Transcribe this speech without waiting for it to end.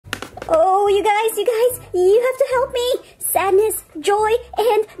Oh, you guys, you have to help me. Sadness, joy,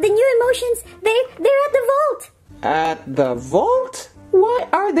 and the new emotions, they're at the vault. At the vault? Why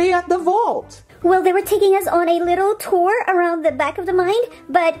are they at the vault? Well, they were taking us on a little tour around the back of the mine,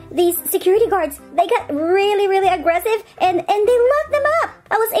 but these security guards, they got really aggressive and they locked them up.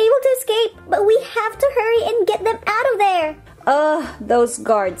 I was able to escape, but we have to hurry and get them out of there. Those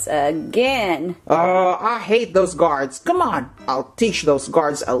guards again. I hate those guards. Come on, I'll teach those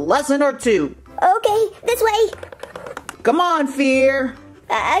guards a lesson or two. Okay, this way. Come on, Fear.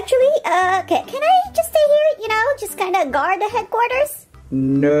 Actually, can I just stay here, just kind of guard the headquarters?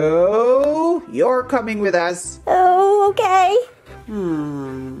 No, you're coming with us. Oh, okay.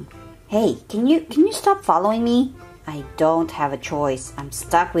 Hey, can you stop following me? I don't have a choice. I'm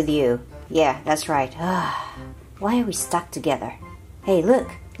stuck with you. Yeah, that's right. Why are we stuck together? Hey,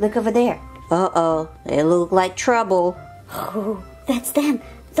 look over there. Uh-oh, they look like trouble. Oh, that's them.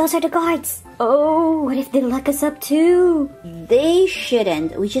 Those are the guards. Oh, what if they lock us up too? They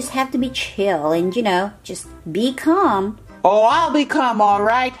shouldn't. We just have to be chill and, just be calm. Oh, I'll be calm, all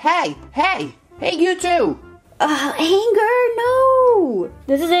right. Hey, you two. Anger, no.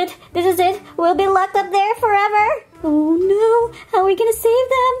 This is it. We'll be locked up there forever. Oh no, how are we gonna save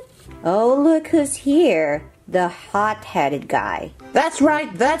them? Oh, look who's here. The hot-headed guy. That's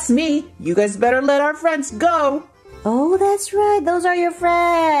right, that's me. You guys better let our friends go. Oh, that's right. Those are your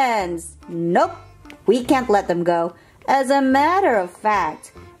friends. Nope. We can't let them go. As a matter of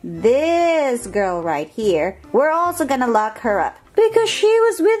fact, this girl right here, we're also gonna lock her up. Because she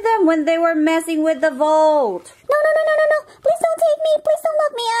was with them when they were messing with the vault. No. Please don't take me. Please don't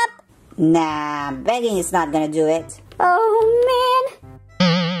lock me up. Nah, begging is not gonna do it. Oh,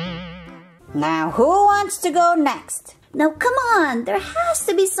 man. Now, who wants to go next? Now, come on. There has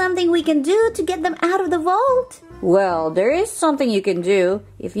to be something we can do to get them out of the vault. Well, there is something you can do.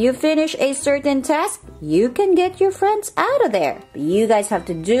 If you finish a certain task, you can get your friends out of there. But you guys have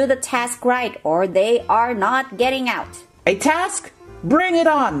to do the task right or they are not getting out. A task? Bring it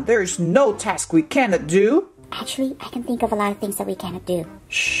on. There's no task we cannot do. Actually, I can think of a lot of things that we cannot do.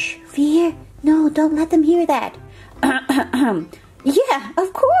 Shh, Fear. No, don't let them hear that. Yeah,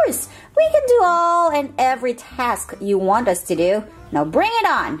 of course. We can do all and every task you want us to do. Now bring it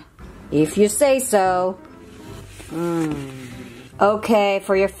on. If you say so. Okay,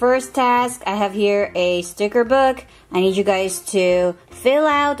 for your first task, I have here a sticker book. I need you guys to fill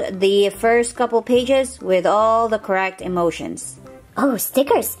out the first couple pages with all the correct emotions. Oh,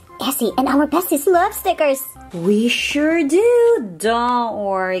 stickers. Essie and our besties love stickers. We sure do. Don't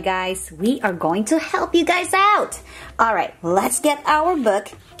worry, guys. We are going to help you guys out. All right, let's get our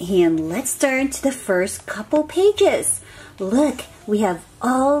book and let's turn to the first couple pages. Look, we have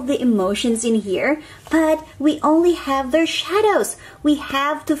all the emotions in here, but we only have their shadows. We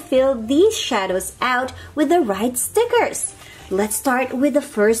have to fill these shadows out with the right stickers. Let's start with the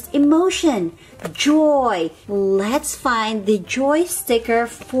first emotion, joy. Let's find the joy sticker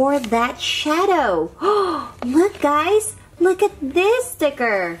for that shadow. Oh, look guys, look at this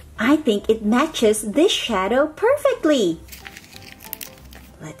sticker. I think it matches this shadow perfectly.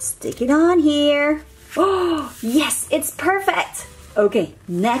 Let's stick it on here. Oh, yes, it's perfect. Okay,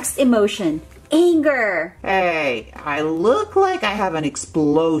 next emotion, anger. Hey, I look like I have an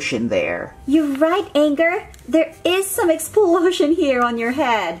explosion there. You're right, anger. There is some explosion here on your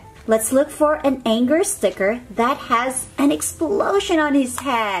head. Let's look for an anger sticker that has an explosion on his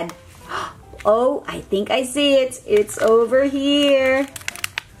head. Oh, I think I see it. It's over here.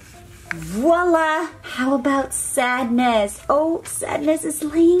 Voila! How about sadness? Oh, sadness is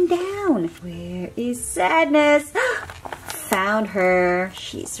laying down. Where is sadness? Found her.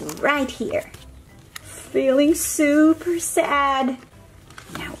 She's right here. Feeling super sad.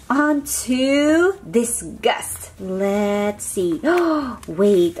 Now on to disgust. Let's see. Oh,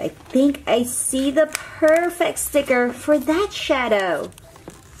 wait, I think I see the perfect sticker for that shadow.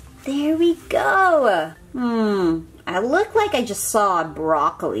 There we go. I look like I just saw a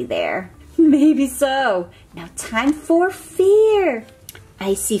broccoli there. Maybe so. Now time for fear.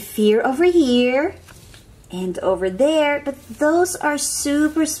 I see fear over here and over there, but those are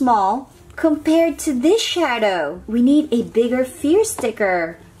super small compared to this shadow. We need a bigger fear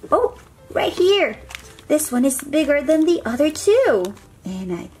sticker. Oh, right here. This one is bigger than the other two.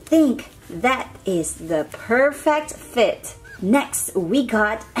 And I think that is the perfect fit. Next, we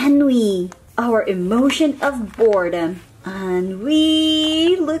got ennui, our emotion of boredom.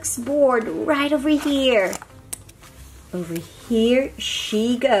 Ennui looks bored right over here. Over here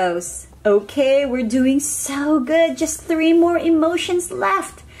she goes. Okay, we're doing so good. Just 3 more emotions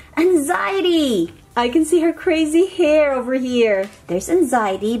left. Anxiety. I can see her crazy hair over here. There's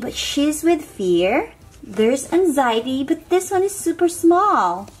anxiety, but she's with fear. There's anxiety, but this one is super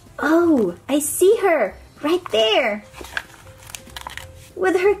small. Oh, I see her right there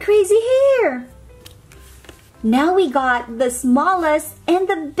with her crazy hair. Now we got the smallest and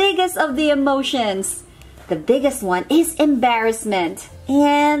the biggest of the emotions. The biggest one is embarrassment.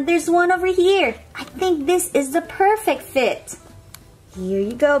 And there's one over here. I think this is the perfect fit. Here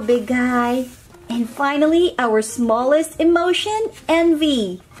you go, big guy. And finally, our smallest emotion,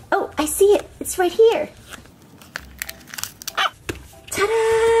 envy. Oh, I see it. It's right here.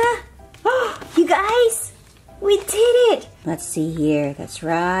 Ta-da! Oh, you guys, we did it. Let's see here. That's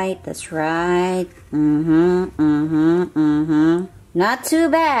right. That's right. Not too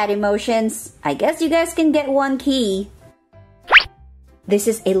bad, emotions. I guess you guys can get one key. This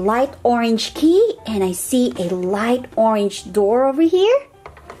is a light orange key, and I see a light orange door over here.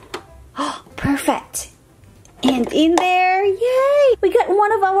 Oh, perfect. And in there, yay! We got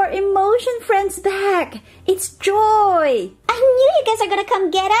one of our emotion friends back. It's Joy. I knew you guys are gonna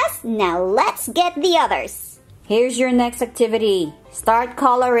come get us. Now let's get the others. Here's your next activity. Start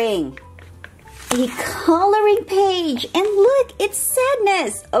coloring. A coloring page. And look, it's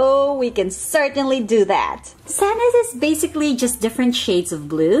sadness. Oh, we can certainly do that. Sadness is basically just different shades of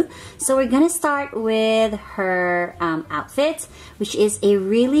blue. So we're gonna start with her outfit, which is a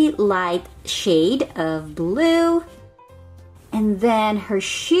really light shade of blue. And then her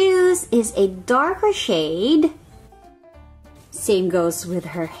shoes is a darker shade. Same goes with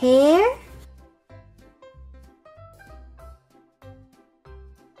her hair.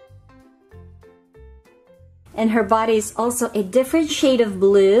 And her body is also a different shade of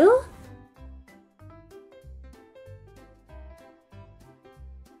blue.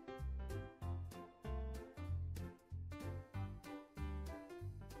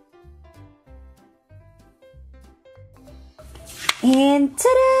 And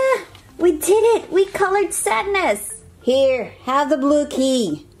ta-da! We did it! We colored sadness! Here, have the blue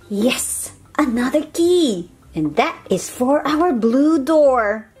key. Yes! Another key! And that is for our blue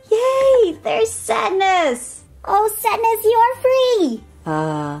door. Yay! There's sadness! Oh, sadness, you are free!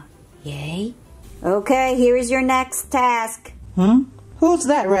 Yay? Okay, here is your next task. Who's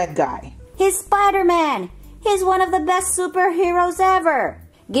that red guy? He's Spider-Man! He's one of the best superheroes ever!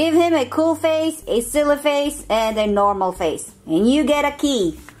 Give him a cool face, a silly face, and a normal face. And you get a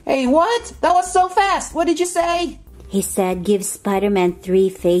key. Hey, what? That was so fast. What did you say? He said give Spider-Man 3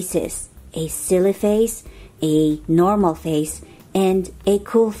 faces. A silly face, a normal face, and a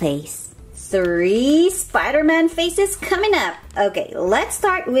cool face. 3 Spider-Man faces coming up. Okay, let's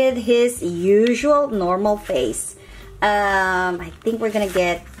start with his usual normal face. I think we're gonna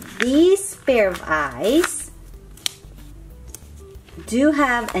get these pair of eyes. Do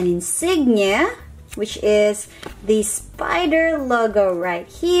have an insignia, which is the spider logo right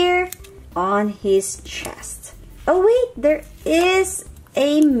here on his chest. Oh wait, there is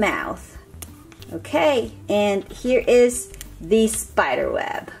a mouth. Okay, and here is the spider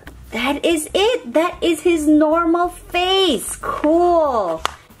web. That is it. That is his normal face. Cool.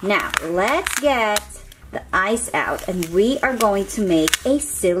 Now, let's get the eyes out and we are going to make a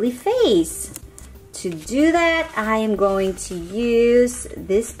silly face. To do that, I am going to use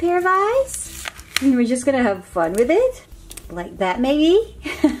this pair of eyes. And we're just gonna have fun with it. Like that, maybe.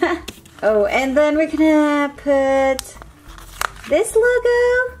 Oh, and then we're gonna put this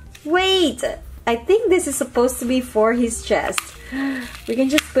logo. Wait, I think this is supposed to be for his chest. We can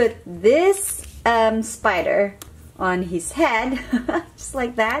just put this spider on his head, just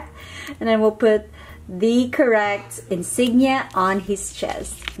like that. And then we'll put the correct insignia on his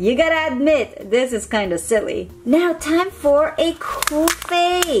chest. You gotta admit, this is kind of silly. Now time for a cool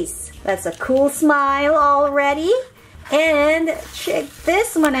face. That's a cool smile already. And check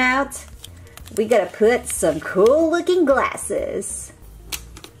this one out. We gotta put some cool looking glasses.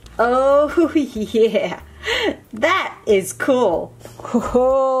 Oh yeah. That is cool.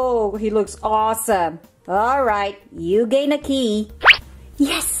 Oh, he looks awesome. All right, you gain a key.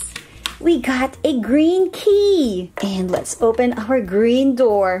 Yes, we got a green key. And let's open our green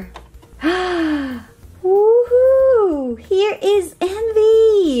door. Woohoo! Here is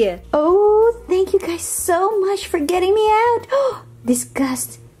Envy. Oh, thank you guys so much for getting me out.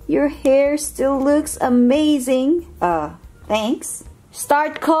 Disgust, your hair still looks amazing. Thanks.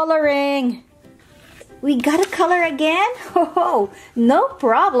 Start coloring. We gotta color again? Oh, no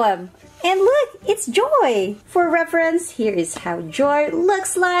problem. And look, it's Joy. For reference, here is how Joy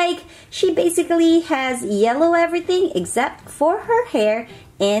looks like. She basically has yellow everything except for her hair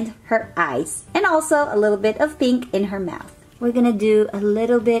and her eyes. And also a little bit of pink in her mouth. we're gonna do a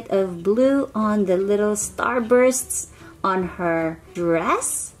little bit of blue on the little starbursts on her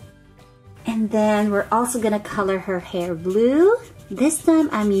dress. And then we're also gonna color her hair blue. This time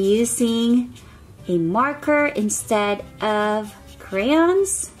I'm using a marker instead of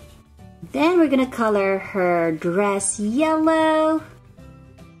crayons. Then we're gonna color her dress yellow,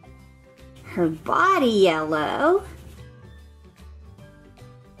 her body yellow,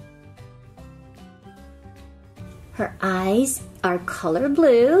 her eyes are color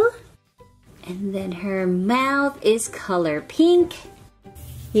blue, and then her mouth is color pink.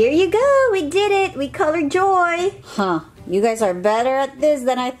 Here you go, we did it, we colored Joy. Huh, you guys are better at this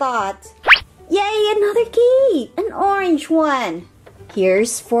than I thought. Yay, another key, an orange one.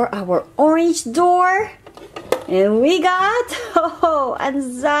 Here's for our orange door. And we got, oh,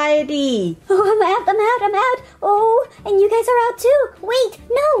 anxiety. Oh, I'm out. Oh, and you guys are out too. Wait,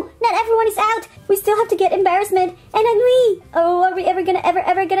 no, not everyone is out. We still have to get embarrassment and ennui. Oh, are we ever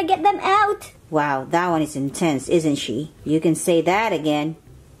gonna get them out? Wow, that one is intense, isn't she? You can say that again.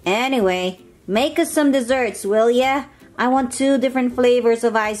 Anyway, make us some desserts, will ya? I want 2 different flavors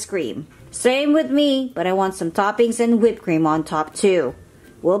of ice cream. Same with me, but I want some toppings and whipped cream on top too.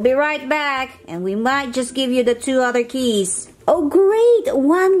 We'll be right back, and we might just give you the 2 other keys. Oh, great!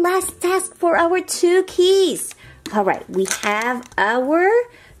 One last task for our 2 keys. All right, we have our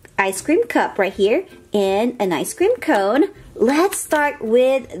ice cream cup right here and an ice cream cone. Let's start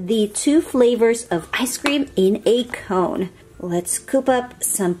with the 2 flavors of ice cream in a cone. Let's scoop up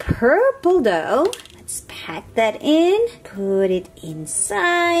some purple dough. Let's pack that in, put it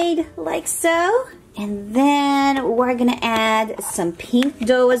inside like so. And then we're gonna add some pink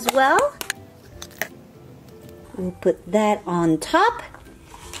dough as well. We'll put that on top.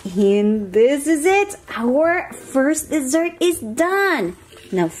 And this is it. Our first dessert is done.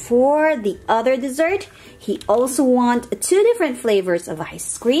 Now for the other dessert, he also wants 2 different flavors of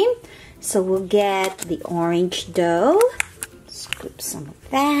ice cream. So we'll get the orange dough. Scoop some of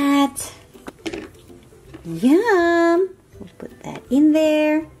that. Yum! We'll put that in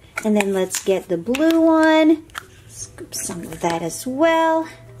there. And then let's get the blue one. Scoop some of that as well.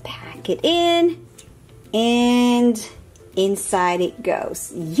 Pack it in. And inside it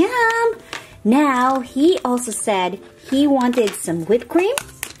goes. Yum! Now, he also said he wanted some whipped cream.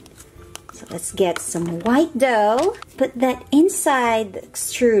 So let's get some white dough. Put that inside the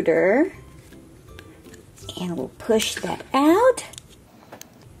extruder. And we'll push that out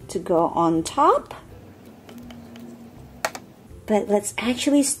to go on top. But let's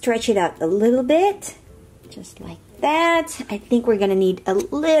actually stretch it out a little bit. Just like that. I think we're gonna need a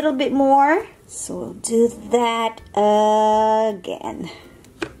little bit more. So we'll do that again.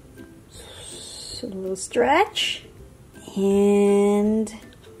 So a little stretch. And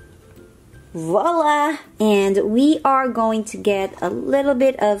voila! And we are going to get a little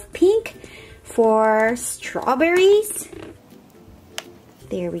bit of pink for strawberries.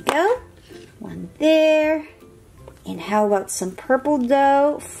 There we go. One there. And how about some purple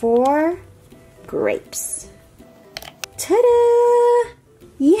dough for grapes? Ta-da!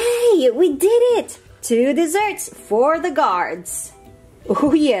 Yay! We did it! 2 desserts for the guards.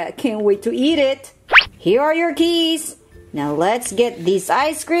 Oh yeah, can't wait to eat it. Here are your keys. Now let's get these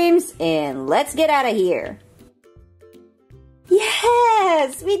ice creams and let's get out of here.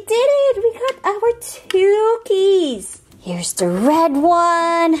 Yes! We did it! We got our 2 keys. Here's the red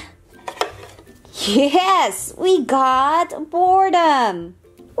one. Yes! We got boredom.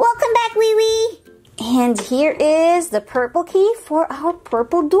 Welcome back, Wee Wee. And here is the purple key for our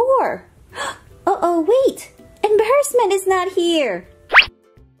purple door. Uh-oh, wait! Embarrassment is not here.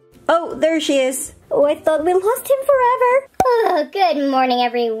 Oh, there she is. Oh, I thought we lost him forever. Oh, good morning,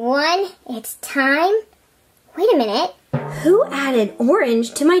 everyone. It's time. Wait a minute. Who added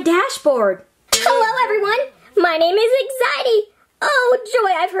orange to my dashboard? Hello, everyone. My name is Anxiety. Oh,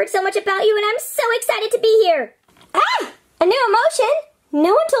 Joy, I've heard so much about you, and I'm so excited to be here. Ah! A new emotion?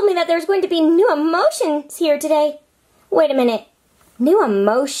 No one told me that there's going to be new emotions here today. Wait a minute. New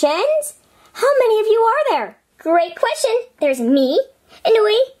emotions? How many of you are there? Great question. There's me,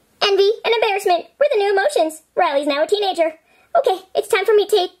 ennui, envy, and embarrassment. We're the new emotions. Riley's now a teenager. Okay, it's time for me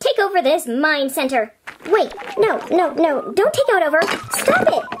to take over this mind center. Wait, no, don't take it over. Stop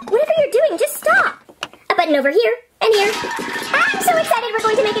it. Whatever you're doing, just stop. A button over here, and here. I'm so excited we're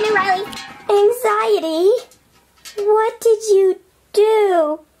going to make a new Riley. Anxiety? What did you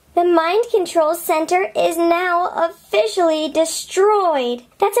do? The mind control center is now officially destroyed.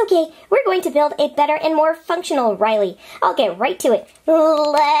 That's okay. We're going to build a better and more functional Riley. I'll get right to it.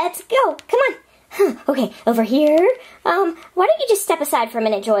 Let's go. Come on. Okay, over here. Why don't you just step aside for a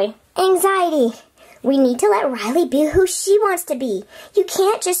minute, Joy? Anxiety, We need to let Riley be who she wants to be. You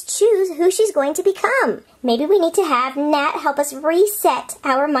can't just choose who she's going to become. Maybe we need to have Nat help us reset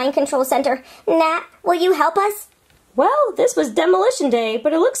our mind control center. Nat, will you help us? Well, this was demolition day,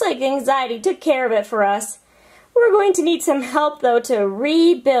 but it looks like anxiety took care of it for us. We're going to need some help, though, to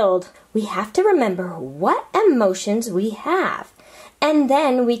rebuild. We have to remember what emotions we have, and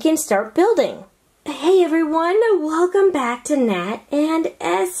then we can start building. Hey, everyone. Welcome back to Nat and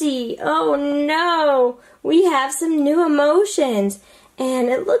Essie. Oh, no. We have some new emotions, and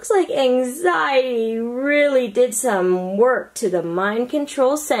it looks like anxiety really did some work to the mind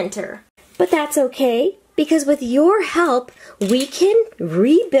control center. But that's okay, because with your help, we can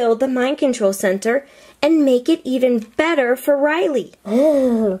rebuild the mind control center and make it even better for Riley.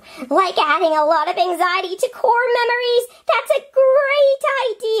 Ooh, like adding a lot of anxiety to core memories. That's a great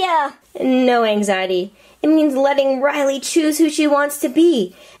idea. No anxiety. It means letting Riley choose who she wants to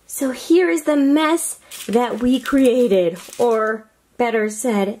be. So here is the mess that we created, or better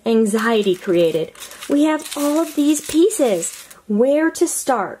said, anxiety created. We have all of these pieces. Where to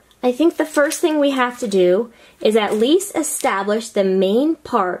start? I think the first thing we have to do is at least establish the main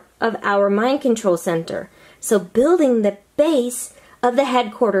part of our mind control center. So building the base of the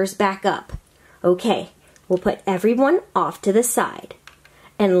headquarters back up. Okay, we'll put everyone off to the side.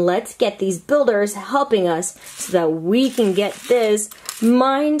 And let's get these builders helping us so that we can get this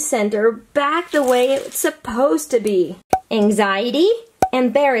mind center back the way it's supposed to be. Anxiety,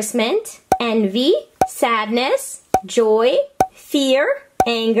 embarrassment, envy, sadness, joy, fear,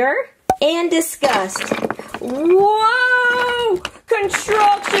 anger, and disgust. Whoa!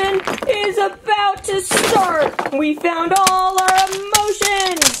 Construction is about to start! We found all our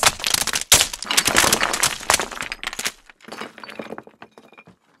emotions!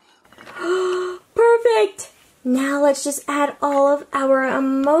 Perfect! Now let's just add all of our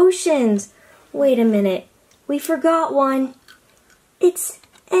emotions. Wait a minute. We forgot one. It's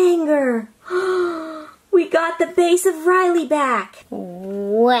anger. We got the base of Riley back.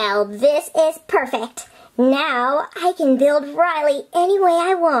 Well, this is perfect. Now I can build Riley any way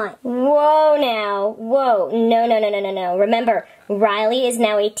I want. Whoa now. Whoa. No. Remember, Riley is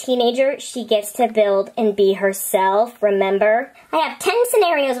now a teenager. She gets to build and be herself, remember? I have 10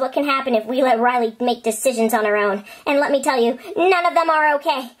 scenarios what can happen if we let Riley make decisions on her own. And let me tell you, none of them are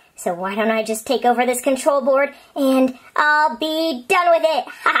okay. So why don't I just take over this control board and I'll be done with it.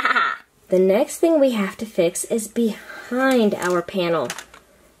 Ha ha ha. The next thing we have to fix is behind our panel.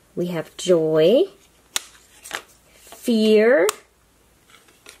 We have joy, fear,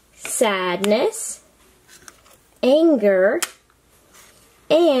 sadness, anger,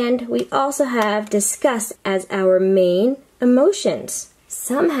 and we also have disgust as our main emotions.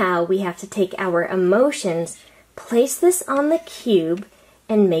 Somehow we have to take our emotions, place this on the cube,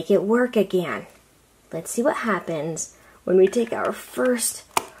 and make it work again. Let's see what happens when we take our first...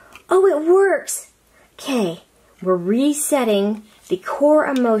 Oh, it works! Okay, we're resetting the core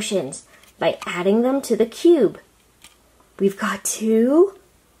emotions by adding them to the cube. We've got 2,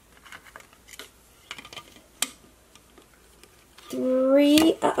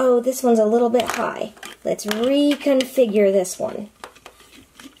 3, uh-oh, this one's a little bit high. Let's reconfigure this one.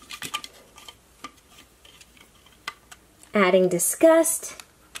 Adding disgust.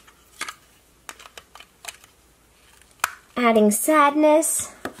 Adding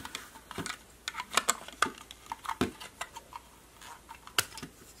sadness.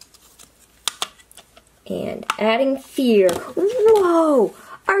 And adding fear. Whoa!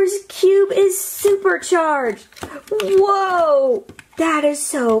 Our cube is supercharged! Whoa! That is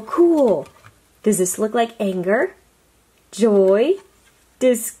so cool! Does this look like anger? Joy?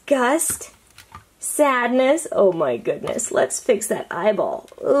 Disgust? Sadness? Oh my goodness, let's fix that eyeball.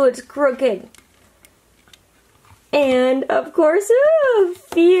 Oh, it's crooked. And, of course,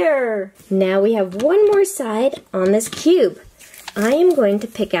 fear. Now we have one more side on this cube. I am going to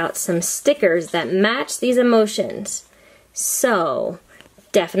pick out some stickers that match these emotions. So,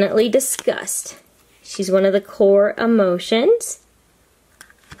 definitely disgust. She's one of the core emotions.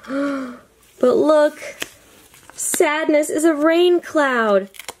 But look, sadness is a rain cloud.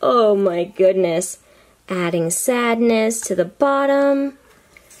 Oh my goodness. Adding sadness to the bottom.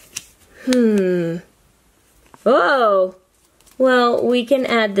 Oh, well, we can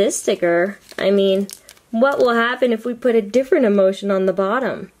add this sticker. I mean, what will happen if we put a different emotion on the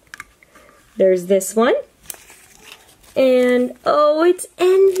bottom? There's this one. And, oh, it's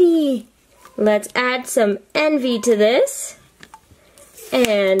envy. Let's add some envy to this.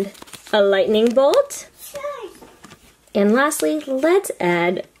 And a lightning bolt. And lastly, let's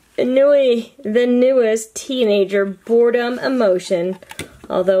add the newest teenager boredom emotion.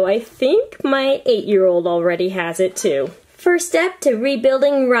 Although I think my 8-year-old already has it too. First step to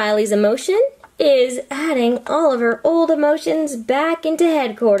rebuilding Riley's emotion is adding all of her old emotions back into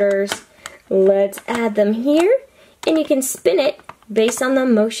headquarters. Let's add them here, and you can spin it based on the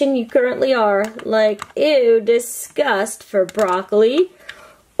emotion you currently are, like ew, disgust for broccoli,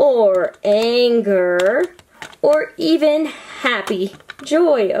 or anger, or even happy,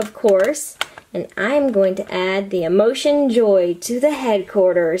 joy, of course. And I'm going to add the emotion joy to the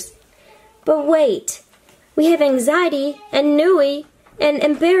headquarters. But wait, we have anxiety and nui and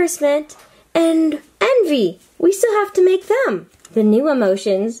embarrassment and envy. We still have to make them. The new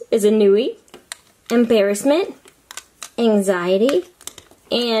emotions is a nui, embarrassment, anxiety,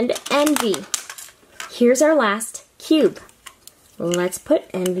 and envy. Here's our last cube. Let's put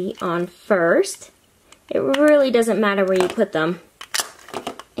envy on first. It really doesn't matter where you put them.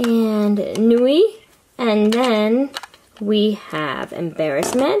 And nui, and then we have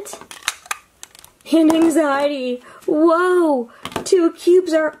embarrassment and anxiety. Whoa, 2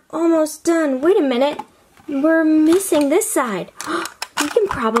 cubes are almost done. Wait a minute, we're missing this side. We can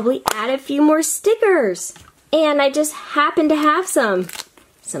probably add a few more stickers. And I just happen to have some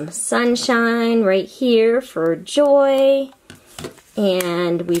sunshine right here for joy.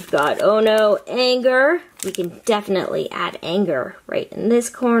 And we've got, oh no, anger. We can definitely add anger right in this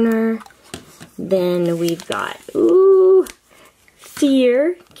corner. Then we've got, ooh,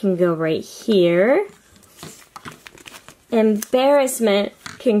 fear can go right here. Embarrassment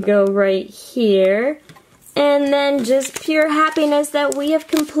can go right here. And then just pure happiness that we have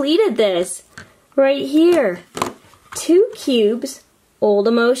completed this right here. 2 cubes, old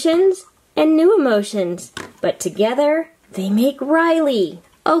emotions and new emotions, but together they make Riley.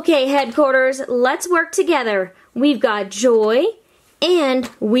 Okay, headquarters, let's work together. We've got joy and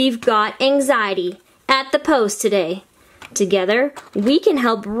we've got anxiety at the post today. Together, we can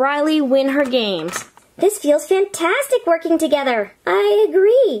help Riley win her games. This feels fantastic working together. I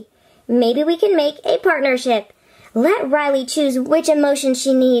agree. Maybe we can make a partnership. Let Riley choose which emotion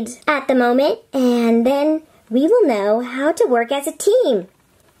she needs at the moment, and then we will know how to work as a team.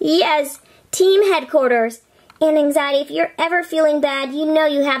 Yes, team headquarters. And anxiety, if you're ever feeling bad, you know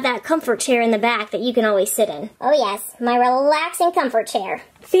you have that comfort chair in the back that you can always sit in. Oh yes, my relaxing comfort chair.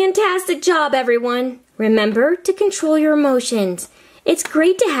 Fantastic job, everyone. Remember to control your emotions. It's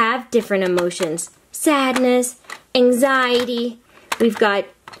great to have different emotions. Sadness, anxiety. We've got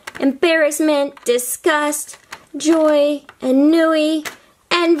embarrassment, disgust, joy, and nui,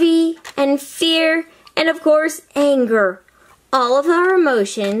 envy, and fear, and of course, anger. All of our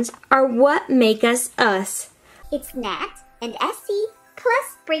emotions are what make us us. It's Nat and Essie,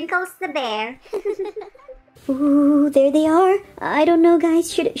 plus Sprinkles the bear. Ooh, there they are. I don't know,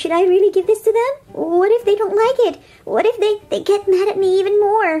 guys. Should I really give this to them? What if they don't like it? What if they get mad at me even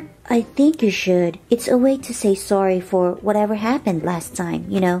more? I think you should. It's a way to say sorry for whatever happened last time,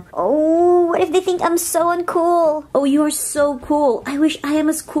 you know. Oh, what if they think I'm so uncool? Oh, you're so cool. I wish I am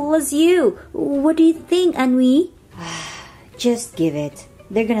as cool as you. What do you think, Anui? Just give it.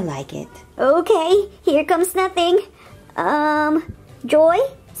 They're gonna like it. Okay, here comes nothing. Joy?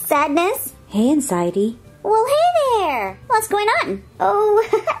 Sadness? Hey, anxiety. Well, hey there! What's going on? Oh,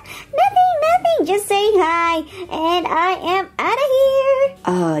 nothing. Just saying hi. And I am out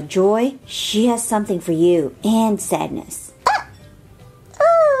of here. Joy, she has something for you. And sadness.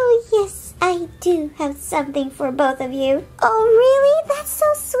 Oh, yes, I do have something for both of you. Oh, really? That's so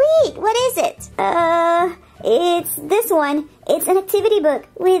sweet. What is it? It's this one. It's an activity book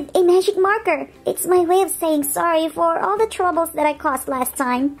with a magic marker. It's my way of saying sorry for all the troubles that I caused last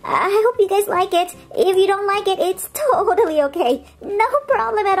time. I hope you guys like it. If you don't like it, it's totally okay. No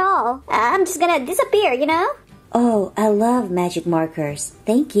problem at all. I'm just gonna disappear, you know? Oh, I love magic markers.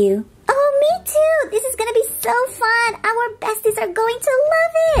 Thank you. Oh, me too. This is gonna be so fun. Our besties are going to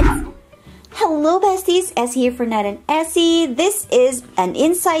love it. Hello besties, Essie here for Nat and Essie. This is an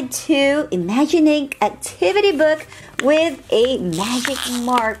Inside 2 Imagining activity book with a magic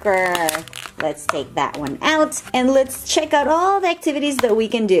marker. Let's take that one out and let's check out all the activities that we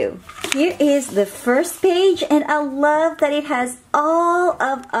can do. Here is the first page and I love that it has all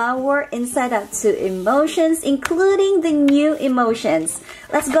of our Inside Out 2 emotions, including the new emotions.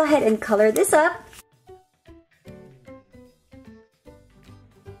 Let's go ahead and color this up.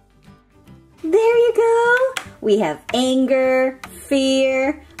 There you go. We have anger,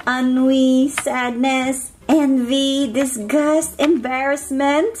 fear, ennui, sadness, envy, disgust,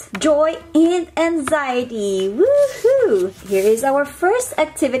 embarrassment, joy, and anxiety. Woohoo! Here is our first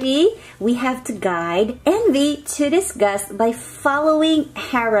activity. We have to guide envy to disgust by following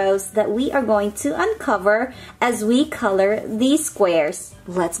arrows that we are going to uncover as we color these squares.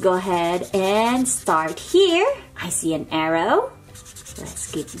 Let's go ahead and start here. I see an arrow. Let's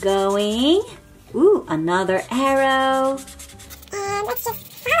keep going. Ooh, another arrow. And let's just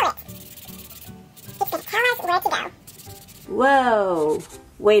follow it. It's going to tell us where to go. Whoa,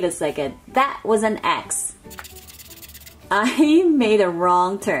 wait a second. That was an X. I made a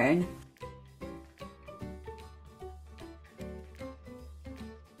wrong turn.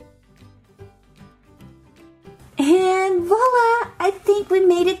 And voila! I think we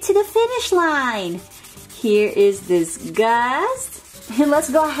made it to the finish line. Here is disgust. And let's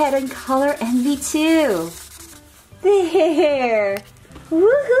go ahead and color envy too. There!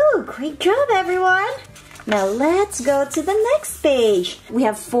 Woohoo! Great job, everyone! Now let's go to the next page. We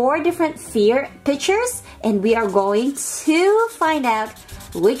have 4 different fear pictures and we are going to find out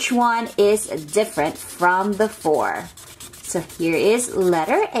which one is different from the 4. So here is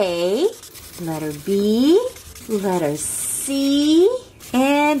letter A, letter B, letter C,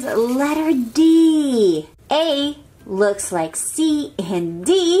 and letter D. A looks like C and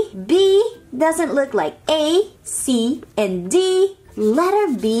D. B doesn't look like A, C, and D.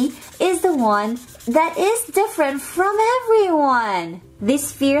 Letter B is the one that is different from everyone. This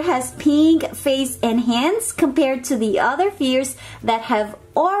sphere has pink face and hands compared to the other spheres that have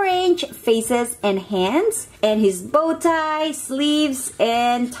orange faces and hands, and his bow tie, sleeves,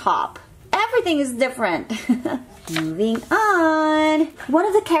 and top. Everything is different. Moving on. One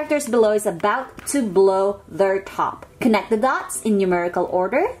of the characters below is about to blow their top. Connect the dots in numerical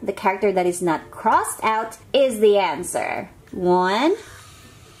order. The character that is not crossed out is the answer. 1,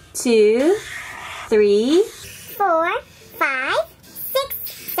 2, 3, 4, 5, 6,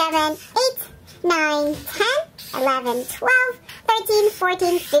 7, 8, 9, 10, 11, 12, 13,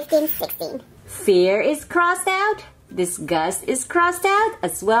 14, 15, 16. Fear is crossed out. Disgust is crossed out,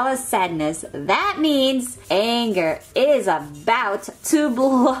 as well as sadness. That means anger is about to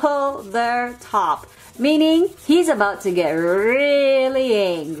blow their top, meaning he's about to get really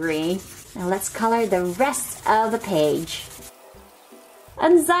angry. Now let's color the rest of the page.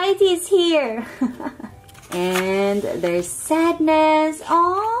 Anxiety is here. And there's sadness.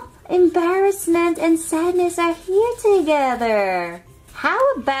 Aw, embarrassment and sadness are here together. How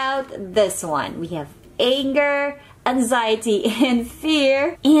about this one? We have anger, anxiety, and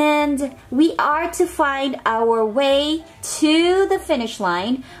fear. And we are to find our way to the finish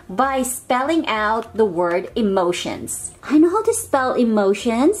line by spelling out the word emotions. I know how to spell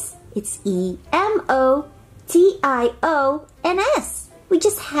emotions. It's E-M-O-T-I-O-N-S. We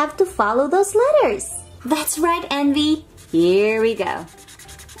just have to follow those letters. That's right, Envy. Here we go.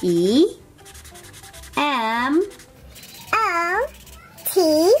 E-M-O-T-I-O-N-S.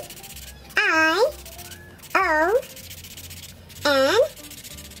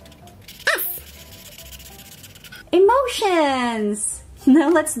 Emotions. Now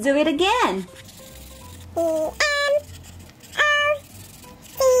let's do it again. O-N-S.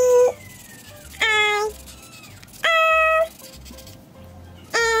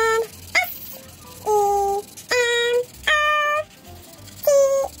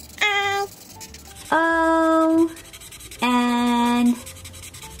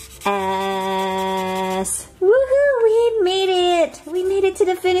 Woohoo! We made it! We made it to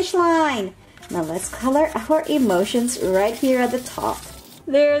the finish line. Now let's color our emotions right here at the top.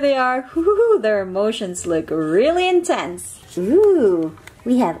 There they are. Woohoo! Their emotions look really intense. Ooh,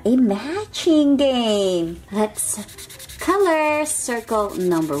 we have a matching game. Let's color circle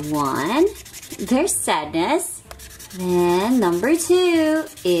number 1. There's sadness. Then number 2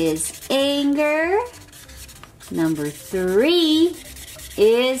 is anger. Number 3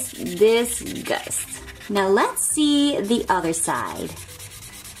 is disgust. Now let's see the other side.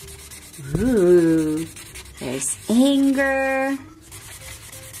 Ooh, there's anger.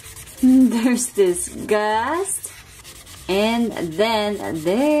 There's disgust. And then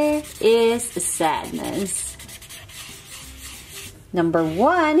there is sadness. Number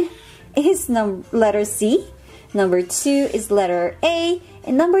 1 is letter C. Number 2 is letter A.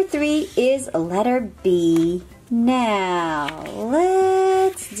 And number 3 is letter B. Now,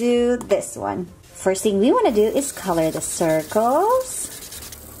 let's do this one. First thing we want to do is color the circles.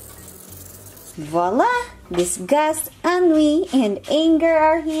 Voila! Disgust, ennui, and anger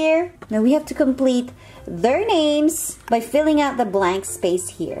are here. Now we have to complete their names by filling out the blank space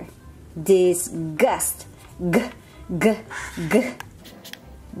here. Disgust. G, g, g.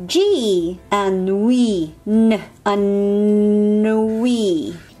 G. Ennui. Ennui.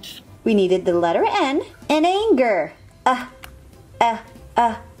 We needed the letter N. And anger.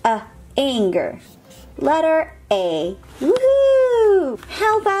 Anger. Letter A. Woohoo!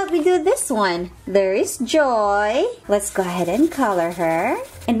 How about we do this one? There is joy. Let's go ahead and color her.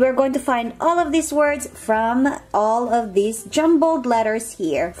 And we're going to find all of these words from all of these jumbled letters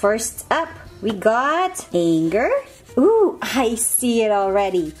here. First up, we got anger. Ooh, I see it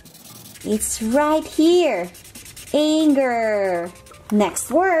already. It's right here. Anger. Next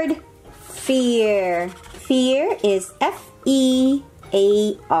word, fear. Fear is F-E-A-R.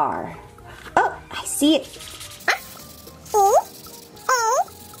 Oh, I see it.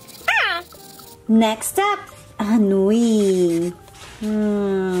 Next up, ennui.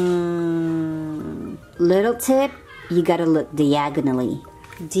 Little tip, you gotta look diagonally.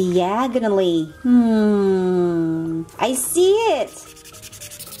 Diagonally. I see it.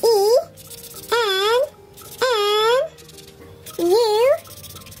 E-N-N-U-I.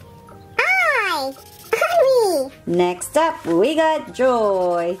 Next up, we got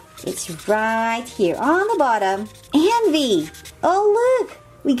joy. It's right here on the bottom. Envy. Oh, look.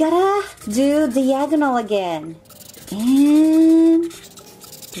 We gotta do diagonal again. And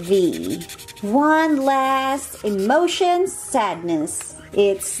V. One last emotion, sadness.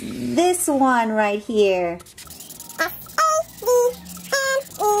 It's this one right here.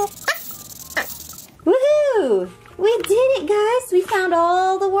 Woohoo! We did it, guys. We found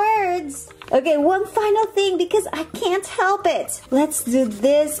all the words. Okay, one final thing because I can't help it. Let's do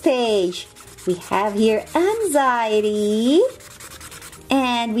this page. We have here anxiety.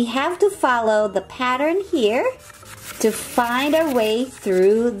 And we have to follow the pattern here to find our way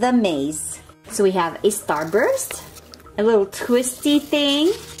through the maze. So we have a starburst, a little twisty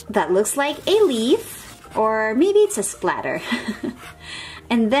thing that looks like a leaf, or maybe it's a splatter.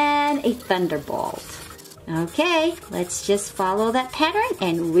 And then a thunderbolt. Okay, let's just follow that pattern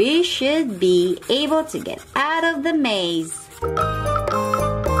and we should be able to get out of the maze.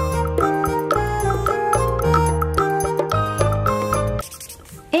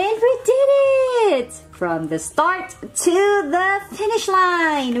 And we did it! From the start to the finish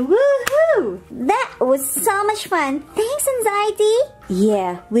line! Woohoo! That was so much fun. Thanks, Anxiety.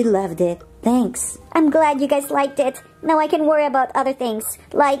 Yeah, we loved it. Thanks. I'm glad you guys liked it. Now I can worry about other things,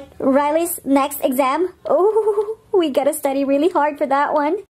 like Riley's next exam. Oh, we gotta study really hard for that one.